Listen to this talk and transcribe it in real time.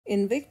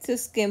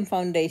Invictus Game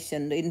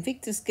Foundation. The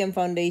Invictus Game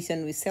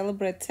Foundation will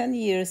celebrate 10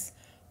 years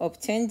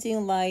of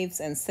changing lives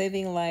and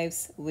saving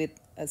lives with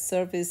a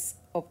service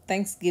of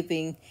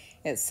Thanksgiving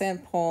at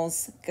St.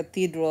 Paul's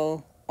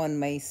Cathedral on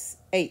May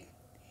 8th.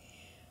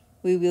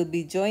 We will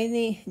be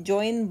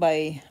joined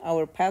by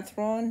our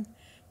patron,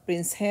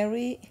 Prince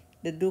Harry,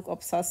 the Duke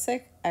of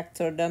Sussex,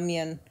 actor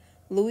Damian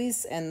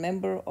Lewis, and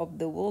member of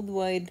the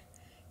worldwide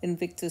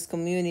Invictus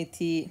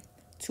community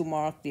to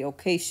mark the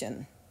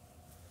occasion.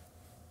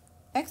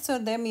 Actor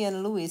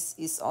Damian Lewis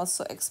is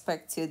also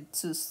expected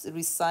to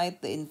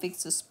recite the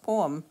Invictus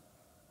poem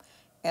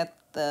at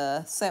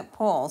the St.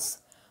 Paul's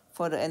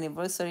for the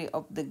anniversary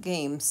of the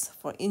Games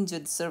for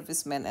injured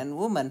servicemen and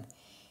women.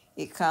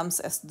 It comes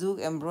as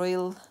Duke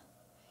embroiled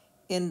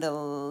in the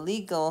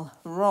legal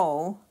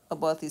row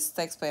about his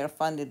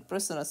taxpayer-funded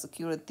personal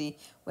security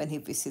when he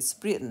visits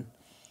Britain.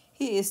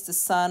 He is the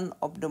son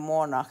of the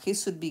monarch. He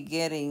should be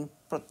getting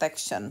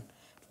protection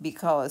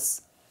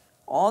because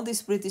all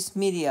this British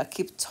media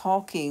keep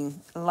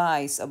talking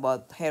lies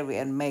about Harry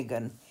and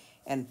Meghan,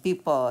 and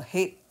people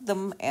hate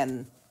them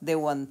and they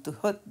want to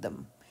hurt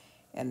them.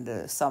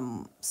 And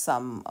some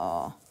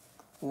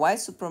white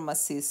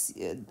supremacists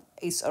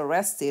is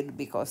arrested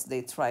because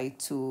they try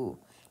to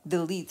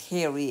delete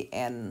Harry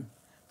and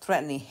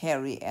threatening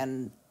Harry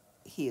and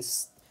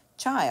his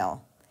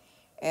child.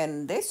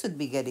 And they should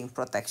be getting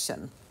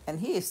protection. And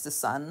he is the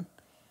son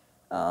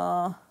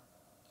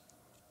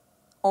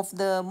of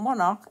the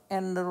monarch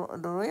and the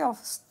royal,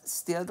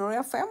 still the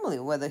royal family,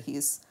 whether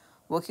he's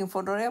working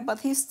for the royal, but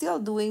he's still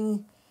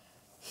doing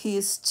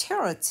his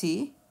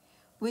charity,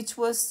 which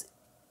was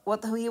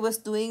what he was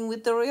doing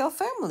with the royal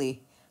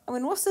family. I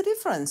mean, what's the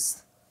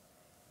difference?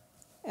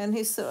 And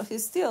he's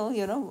still,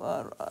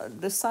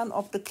 the son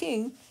of the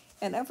king,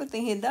 and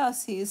everything he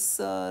does, he's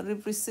still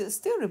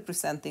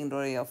representing the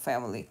royal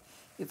family,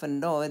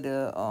 even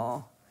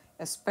though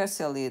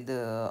especially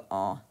the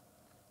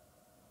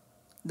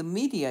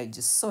media is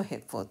just so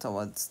hateful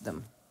towards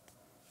them.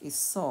 It's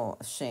so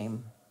a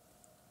shame.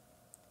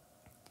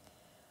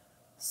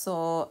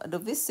 So the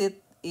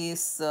visit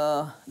is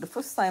the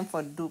first time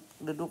for the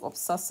Duke of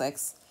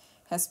Sussex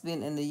has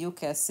been in the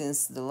UK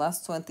since the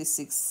last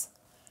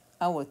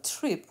 26-hour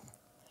trip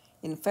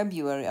in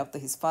February after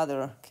his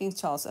father, King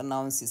Charles,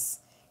 announced his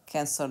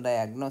cancer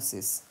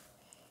diagnosis.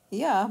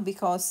 Yeah,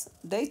 because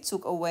they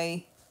took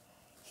away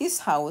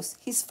his house,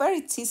 his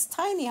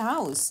tiny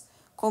house,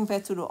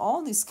 compared to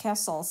all these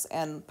castles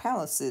and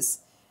palaces.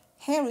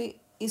 Harry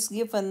is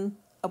given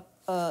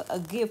a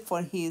gift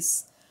for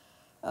his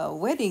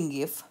wedding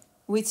gift,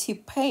 which he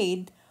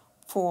paid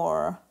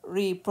for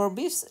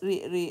renovation.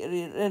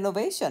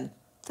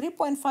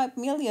 $3.5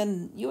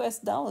 million US.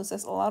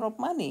 That's a lot of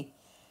money.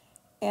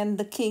 And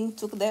the king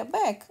took that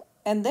back,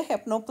 and they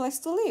have no place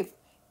to live.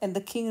 And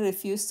the king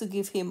refused to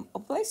give him a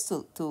place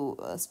to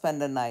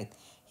spend the night.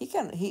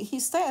 He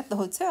stayed at the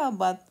hotel,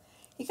 but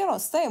he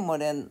cannot stay more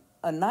than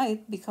a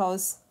night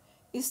because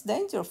it's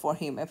danger for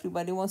him.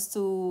 Everybody wants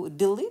to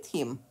delete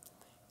him.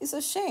 It's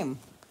a shame.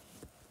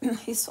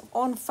 His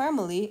own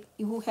family,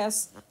 who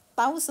has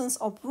thousands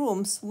of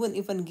rooms, wouldn't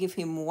even give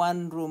him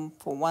one room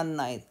for one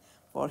night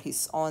for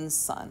his own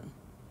son.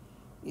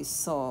 It's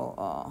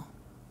so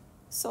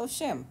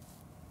shame.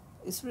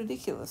 It's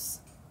ridiculous.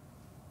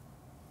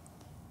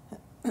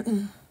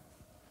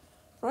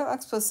 Royal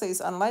experts say it's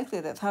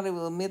unlikely that Harry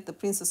will meet the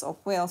Princess of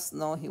Wales.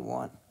 No, he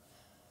won't.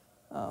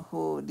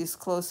 Who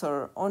disclosed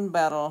her own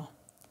battle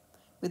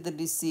with the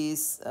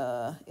disease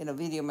in a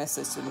video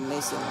message to the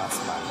nation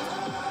last month.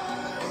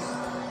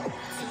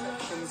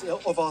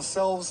 Of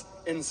ourselves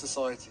in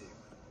society.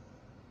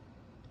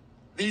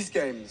 These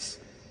games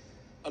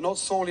are not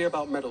solely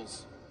about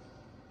medals,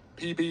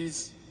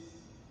 PBs,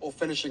 or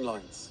finishing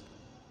lines.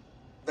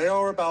 They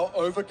are about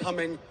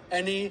overcoming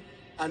any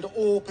and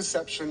all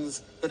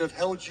perceptions that have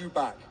held you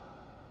back,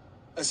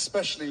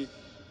 especially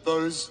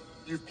those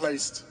you've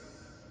placed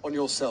on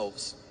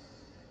yourselves.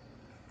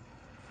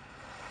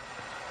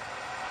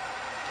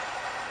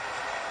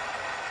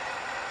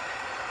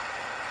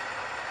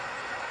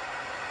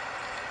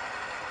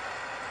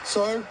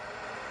 So,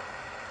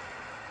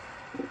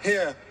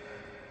 here,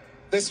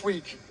 this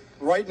week,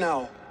 right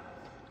now,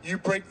 you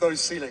break those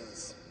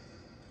ceilings.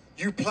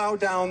 You plow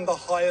down the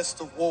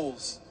highest of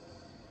walls,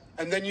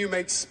 and then you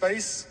make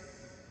space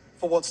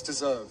for what's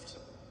deserved.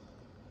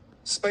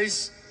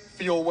 Space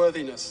for your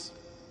worthiness.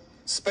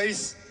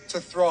 Space to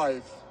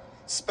thrive.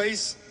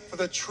 Space for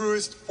the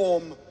truest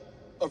form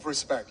of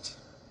respect.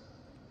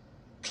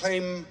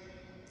 Claim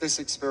this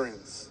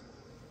experience.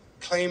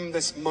 Claim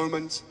this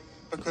moment,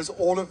 because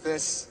all of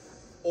this,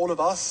 all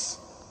of us,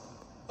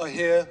 are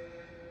here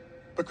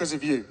because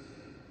of you.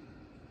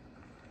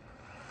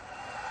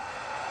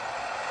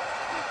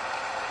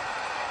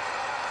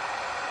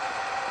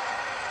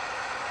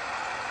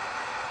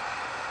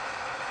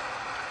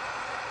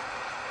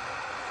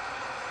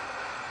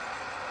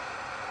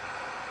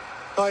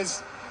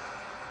 Guys,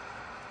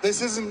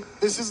 this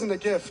isn't a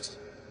gift.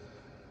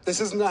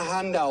 This isn't a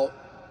handout.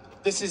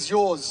 This is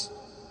yours.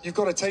 You've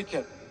got to take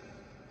it.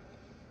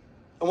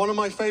 And one of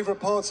my favorite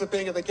parts of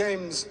being at the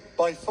Games,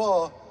 by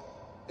far,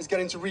 is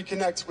getting to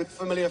reconnect with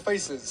familiar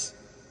faces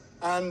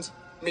and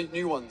meet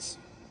new ones.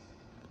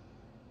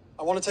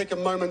 I want to take a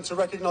moment to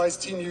recognize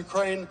Team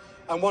Ukraine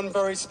and one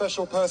very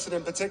special person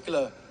in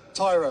particular,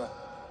 Tyra.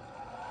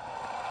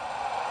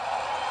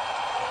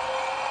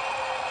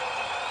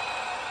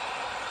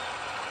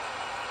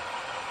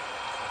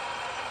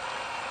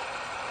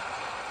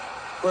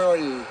 Where are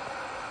you?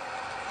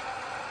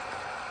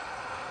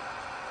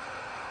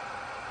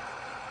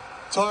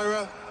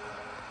 Tyra,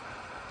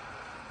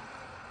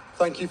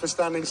 thank you for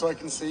standing so I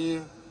can see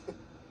you.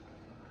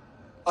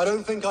 I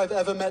don't think I've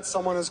ever met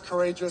someone as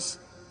courageous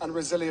and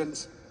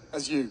resilient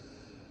as you.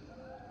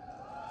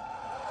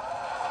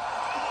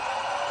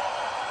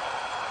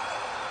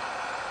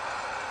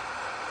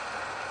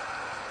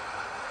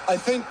 I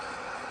think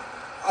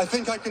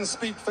I can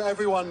speak for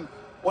everyone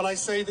when I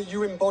say that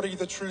you embody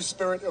the true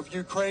spirit of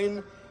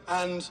Ukraine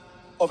and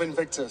of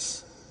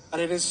Invictus. And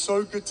it is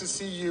so good to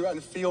see you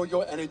and feel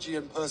your energy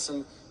in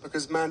person,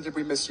 because man, did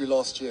we miss you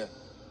last year.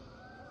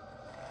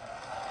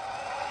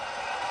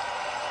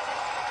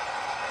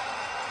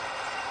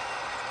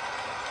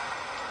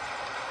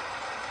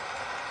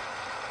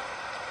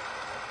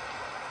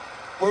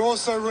 We're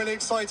also really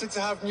excited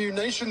to have new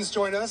nations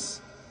join us.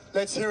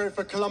 Let's hear it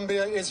for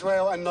Colombia,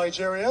 Israel, and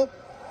Nigeria.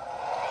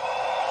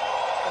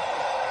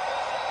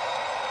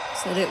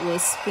 So that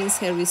was Prince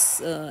Harry's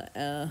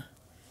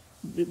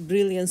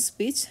brilliant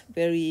speech,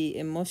 very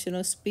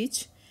emotional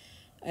speech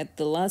at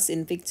the last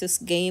Invictus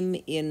game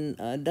in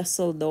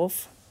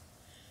Dusseldorf,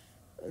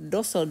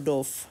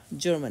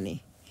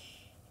 Germany.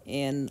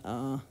 And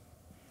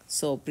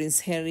so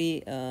Prince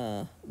Harry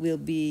will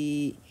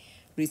be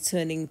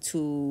returning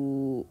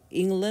to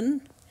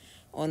England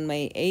on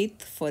May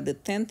 8th for the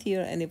 10th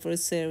year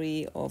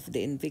anniversary of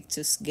the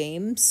Invictus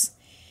Games.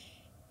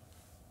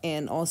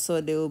 And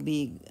also there will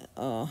be,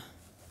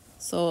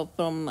 so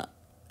from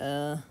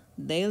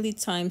Daily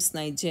Times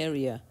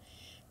Nigeria,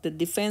 the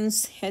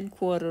Defense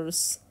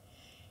Headquarters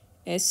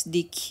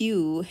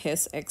SDQ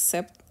has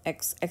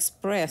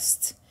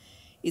expressed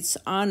its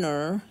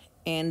honor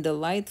and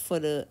delight for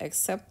the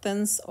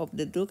acceptance of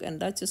the Duke and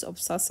Duchess of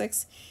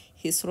Sussex,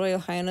 His Royal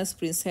Highness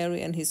Prince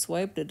Harry, and his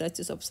wife, the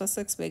Duchess of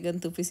Sussex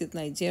Meghan, to visit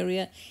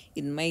Nigeria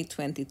in May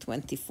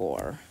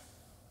 2024.